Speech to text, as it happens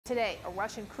today. A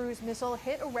Russian cruise missile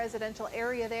hit a residential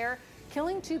area there,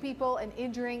 killing 2 people and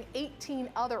injuring 18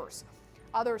 others.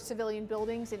 Other civilian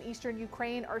buildings in eastern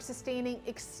Ukraine are sustaining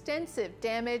extensive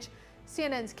damage.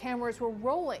 CNN's cameras were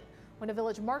rolling when a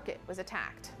village market was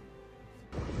attacked.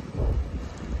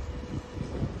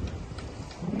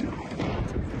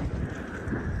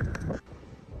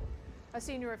 A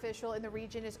senior official in the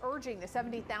region is urging the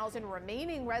 70,000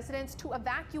 remaining residents to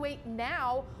evacuate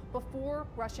now before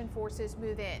Russian forces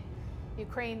move in.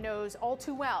 Ukraine knows all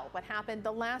too well what happened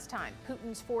the last time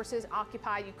Putin's forces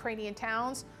occupied Ukrainian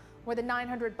towns. More than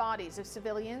 900 bodies of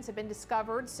civilians have been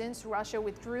discovered since Russia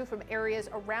withdrew from areas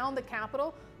around the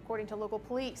capital, according to local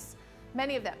police.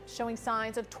 Many of them showing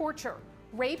signs of torture,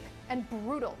 rape, and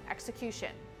brutal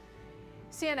execution.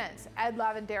 CNN's Ed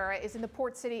Lavandera is in the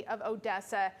port city of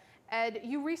Odessa. Ed,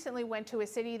 you recently went to a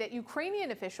city that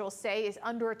Ukrainian officials say is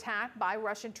under attack by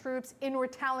Russian troops in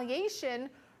retaliation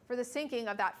for the sinking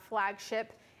of that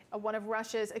flagship, one of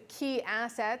Russia's key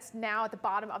assets, now at the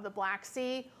bottom of the Black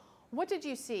Sea. What did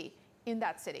you see in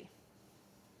that city?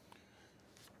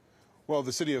 Well,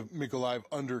 the city of Mykolaiv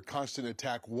under constant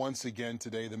attack once again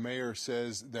today. The mayor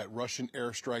says that Russian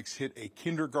airstrikes hit a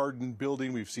kindergarten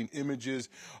building. We've seen images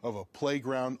of a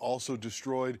playground also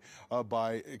destroyed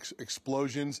by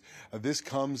explosions. This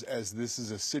comes as this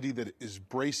is a city that is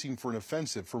bracing for an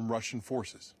offensive from Russian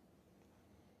forces.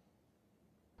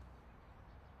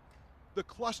 The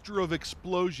cluster of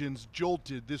explosions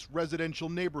jolted this residential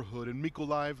neighborhood in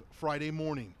Mykolaiv Friday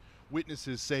morning.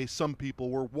 Witnesses say some people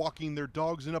were walking their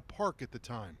dogs in a park at the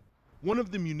time. One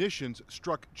of the munitions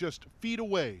struck just feet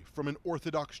away from an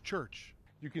Orthodox church.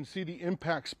 You can see the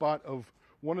impact spot of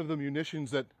one of the munitions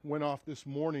that went off this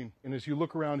morning. And as you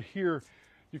look around here,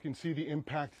 you can see the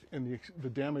impact and the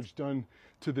damage done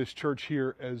to this church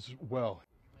here as well.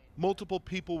 Multiple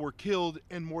people were killed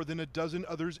and more than a dozen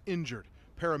others injured.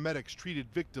 Paramedics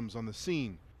treated victims on the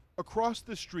scene. Across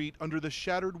the street, under the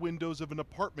shattered windows of an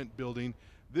apartment building,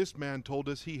 this man told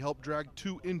us he helped drag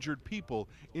 2 injured people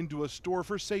into a store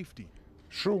for safety.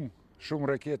 Шум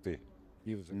ракеты.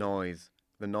 Noise.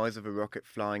 The noise of a rocket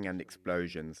flying and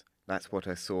explosions. That's what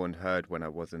I saw and heard when I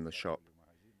was in the shop.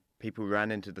 People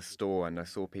ran into the store and I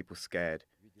saw people scared.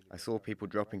 I saw people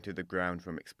dropping to the ground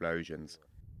from explosions.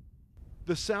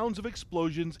 The sounds of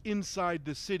explosions inside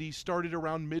the city started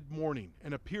around mid-morning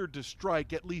and appeared to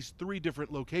strike at least 3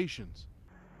 different locations.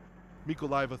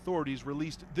 Mykolaiv authorities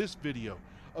released this video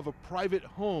of a private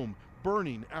home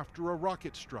burning after a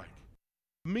rocket strike.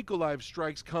 Mykolaiv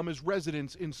strikes come as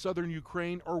residents in southern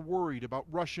Ukraine are worried about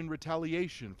Russian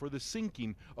retaliation for the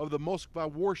sinking of the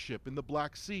Moskva warship in the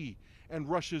Black Sea and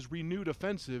Russia's renewed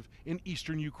offensive in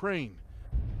eastern Ukraine.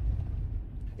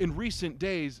 In recent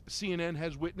days, CNN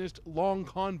has witnessed long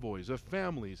convoys of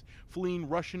families fleeing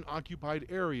Russian-occupied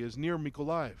areas near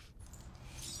Mykolaiv.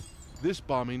 This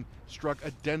bombing struck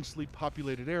a densely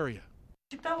populated area.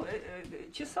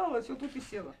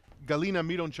 Galina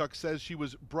Mironchuk says she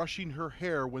was brushing her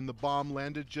hair when the bomb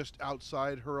landed just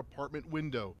outside her apartment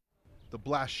window. The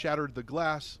blast shattered the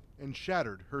glass and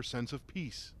shattered her sense of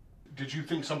peace. Did you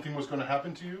think something was going to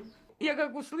happen to you? I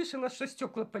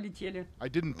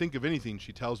didn't think of anything,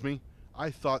 she tells me.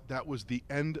 I thought that was the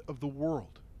end of the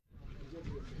world.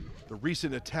 The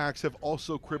recent attacks have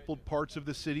also crippled parts of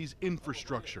the city's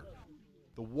infrastructure.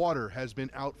 The water has been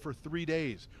out for 3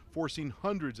 days, forcing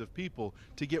hundreds of people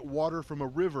to get water from a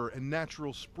river and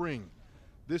natural spring.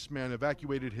 This man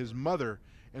evacuated his mother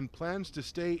and plans to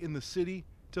stay in the city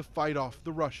to fight off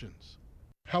the Russians.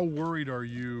 How worried are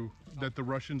you that the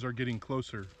Russians are getting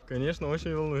closer?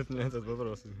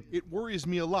 It worries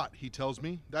me a lot, he tells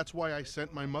me. That's why I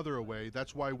sent my mother away.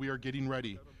 That's why we are getting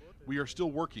ready. We are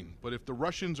still working, but if the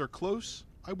Russians are close,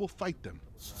 I will fight them.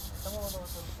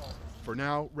 For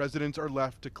now, residents are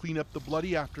left to clean up the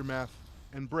bloody aftermath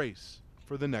and brace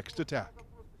for the next attack.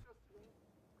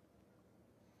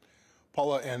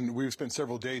 Paula, and we've spent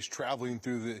several days traveling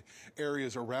through the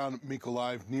areas around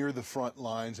Mykolaiv near the front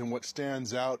lines. And what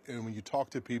stands out, and when you talk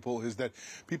to people, is that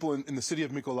people in the city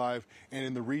of Mykolaiv and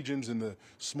in the regions, in the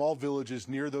small villages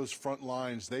near those front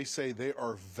lines, they say they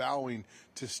are vowing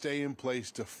to stay in place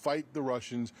to fight the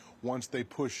Russians once they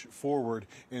push forward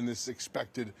in this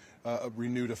expected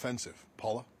renewed offensive.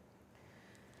 Paula?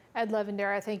 Ed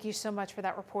Lavandera, thank you so much for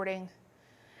that reporting.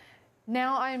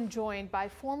 Now I am joined by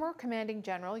former Commanding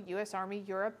General, U.S. Army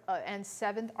Europe and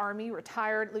 7th Army,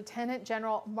 retired Lieutenant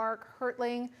General Mark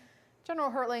Hertling.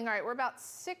 General Hertling, all right, we're about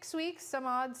 6 weeks, some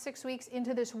odd 6 weeks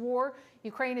into this war.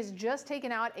 Ukraine has just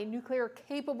taken out a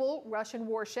nuclear-capable Russian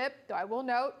warship, though I will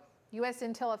note, U.S.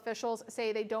 intel officials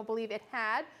say they don't believe it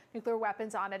had nuclear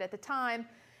weapons on it at the time.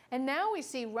 And now we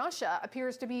see Russia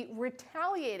appears to be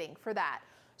retaliating for that.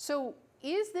 So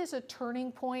is this a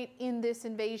turning point in this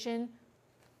invasion?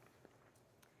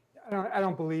 I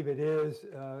don't believe it is,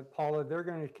 Paula. They're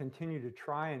going to continue to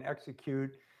try and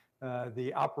execute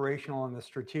the operational and the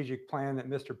strategic plan that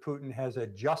Mr. Putin has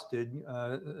adjusted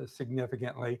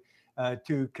significantly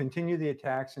to continue the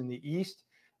attacks in the east,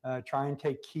 try and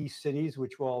take key cities,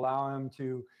 which will allow him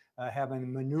to have a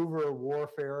maneuver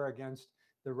warfare against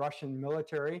the Russian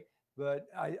military. But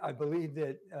I believe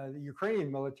that the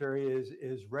Ukrainian military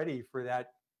is ready for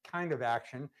that kind of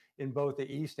action in both the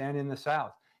east and in the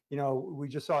south. You know, we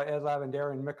just saw Ed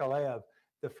Lavandera in Mykolaiv.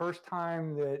 The first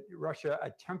time that Russia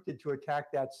attempted to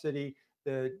attack that city,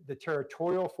 the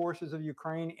territorial forces of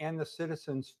Ukraine and the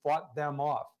citizens fought them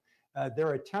off.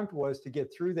 Their attempt was to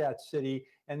get through that city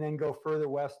and then go further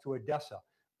west to Odessa.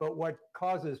 But what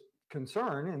causes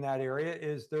concern in that area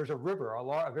is there's a river,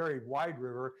 a very wide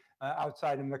river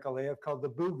outside of Mykolaiv called the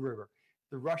Bug River.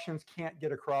 The Russians can't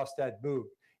get across that Bug.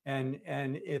 And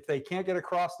if they can't get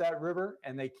across that river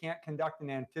and they can't conduct an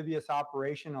amphibious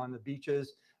operation on the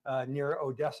beaches near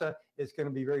Odessa, it's going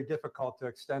to be very difficult to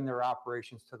extend their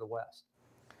operations to the west.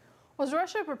 Well, as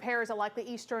Russia prepares a likely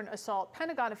eastern assault,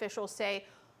 Pentagon officials say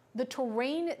the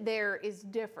terrain there is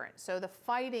different, so the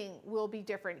fighting will be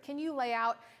different. Can you lay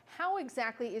out how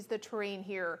exactly is the terrain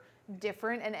here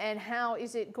different, and how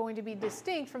is it going to be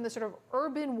distinct from the sort of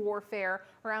urban warfare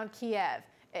around Kiev?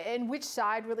 And which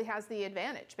side really has the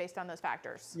advantage based on those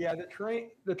factors? Yeah,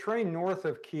 the terrain north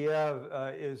of Kiev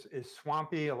is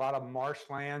swampy, a lot of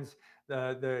marshlands.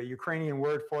 The Ukrainian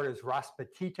word for it is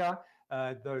raspatita.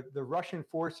 The Russian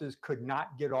forces could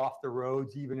not get off the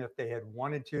roads even if they had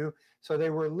wanted to. So they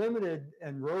were limited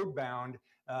and road bound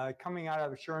coming out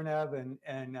of Cherniv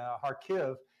and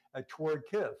Kharkiv toward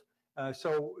Kiev.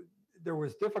 So there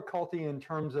was difficulty in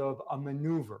terms of a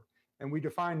maneuver. And we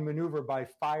define maneuver by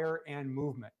fire and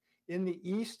movement. In the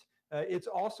east, it's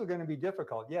also going to be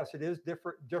difficult. Yes, it is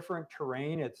different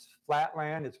terrain. It's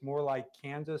flatland. It's more like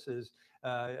Kansas, as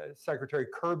Secretary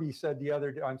Kirby said the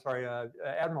other day. I'm sorry,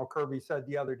 Admiral Kirby said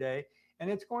the other day. And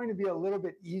it's going to be a little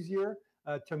bit easier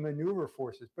to maneuver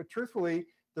forces. But truthfully,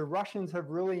 the Russians have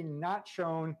really not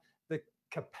shown the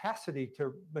capacity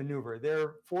to maneuver.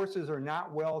 Their forces are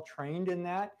not well trained in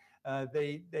that.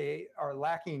 They are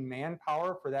lacking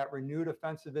manpower for that renewed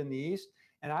offensive in the east.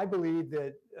 And I believe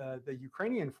that the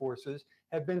Ukrainian forces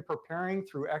have been preparing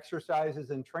through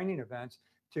exercises and training events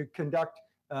to conduct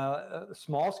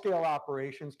small-scale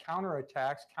operations,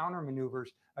 counterattacks, countermaneuvers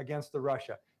against the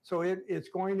Russia. So it's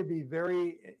going to be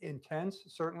very intense,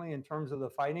 certainly in terms of the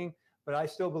fighting, but I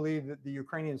still believe that the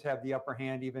Ukrainians have the upper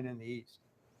hand even in the east.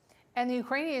 And the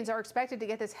Ukrainians are expected to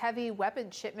get this heavy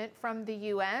weapon shipment from the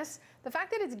U.S. The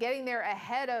fact that it's getting there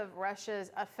ahead of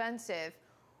Russia's offensive,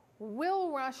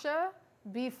 will Russia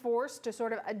be forced to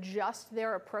sort of adjust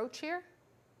their approach here?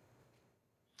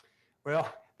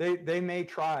 Well, they may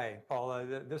try, Paula.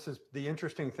 This is the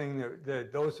interesting thing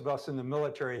that those of us in the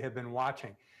military have been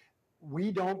watching.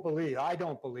 I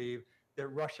don't believe that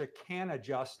Russia can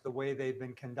adjust the way they've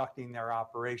been conducting their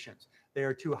operations. They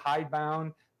are too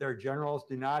hidebound. Their generals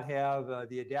do not have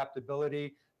the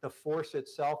adaptability. The force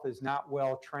itself is not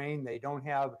well trained. They don't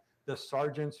have the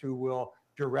sergeants who will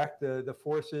direct the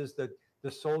forces. That the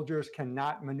soldiers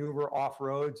cannot maneuver off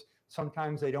roads.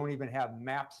 Sometimes they don't even have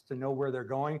maps to know where they're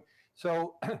going.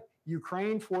 So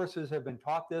Ukraine forces have been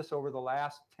taught this over the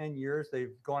last 10 years.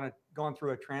 They've gone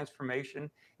through a transformation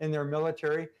in their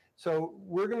military. So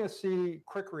we're going to see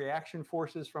quick reaction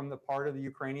forces from the part of the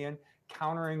Ukrainian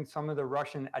countering some of the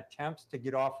Russian attempts to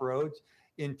get off roads.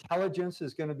 Intelligence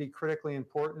is going to be critically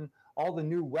important. All the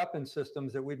new weapon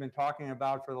systems that we've been talking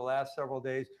about for the last several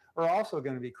days are also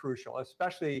going to be crucial,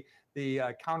 especially the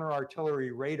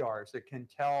counter-artillery radars that can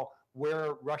tell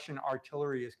where Russian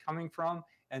artillery is coming from,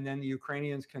 and then the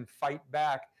Ukrainians can fight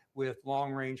back with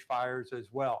long-range fires as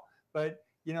well. But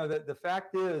you know, the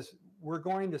fact is, we're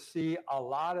going to see a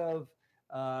lot of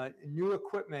new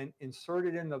equipment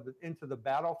inserted into the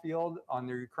battlefield on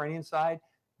the Ukrainian side.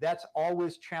 That's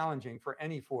always challenging for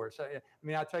any force. I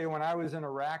mean, I'll tell you, when I was in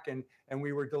Iraq and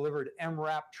we were delivered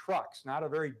MRAP trucks, not a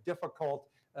very difficult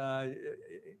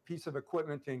piece of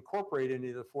equipment to incorporate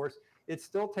into the force, it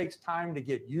still takes time to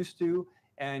get used to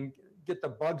and get the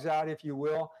bugs out, if you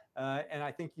will. And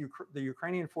I think the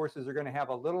Ukrainian forces are going to have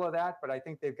a little of that, but I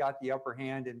think they've got the upper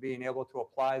hand in being able to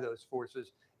apply those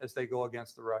forces as they go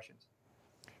against the Russians.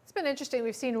 It's been interesting.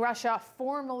 We've seen Russia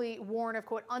formally warn of,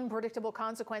 quote, unpredictable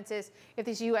consequences if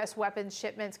these U.S. weapons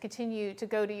shipments continue to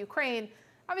go to Ukraine.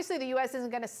 Obviously, the U.S.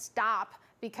 isn't going to stop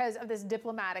because of this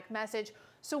diplomatic message.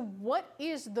 So what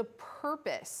is the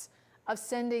purpose of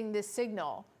sending this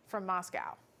signal from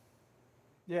Moscow.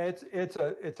 Yeah,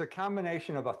 it's a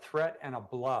combination of a threat and a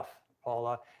bluff,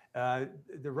 Paula.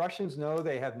 The Russians know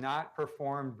they have not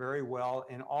performed very well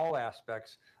in all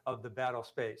aspects of the battle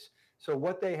space. So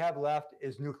what they have left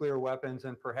is nuclear weapons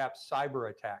and perhaps cyber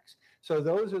attacks. So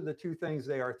those are the two things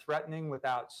they are threatening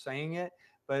without saying it.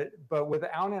 But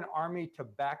without an army to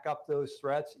back up those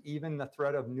threats, even the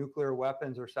threat of nuclear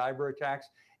weapons or cyber attacks,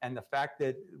 and the fact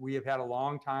that we have had a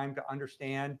long time to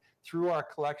understand through our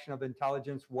collection of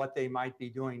intelligence what they might be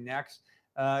doing next,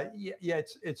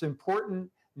 it's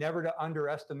important never to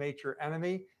underestimate your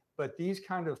enemy, but these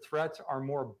kind of threats are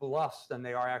more bluffs than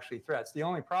they are actually threats. The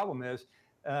only problem is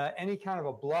any kind of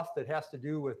a bluff that has to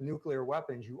do with nuclear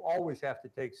weapons, you always have to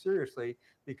take seriously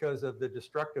because of the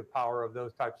destructive power of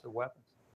those types of weapons.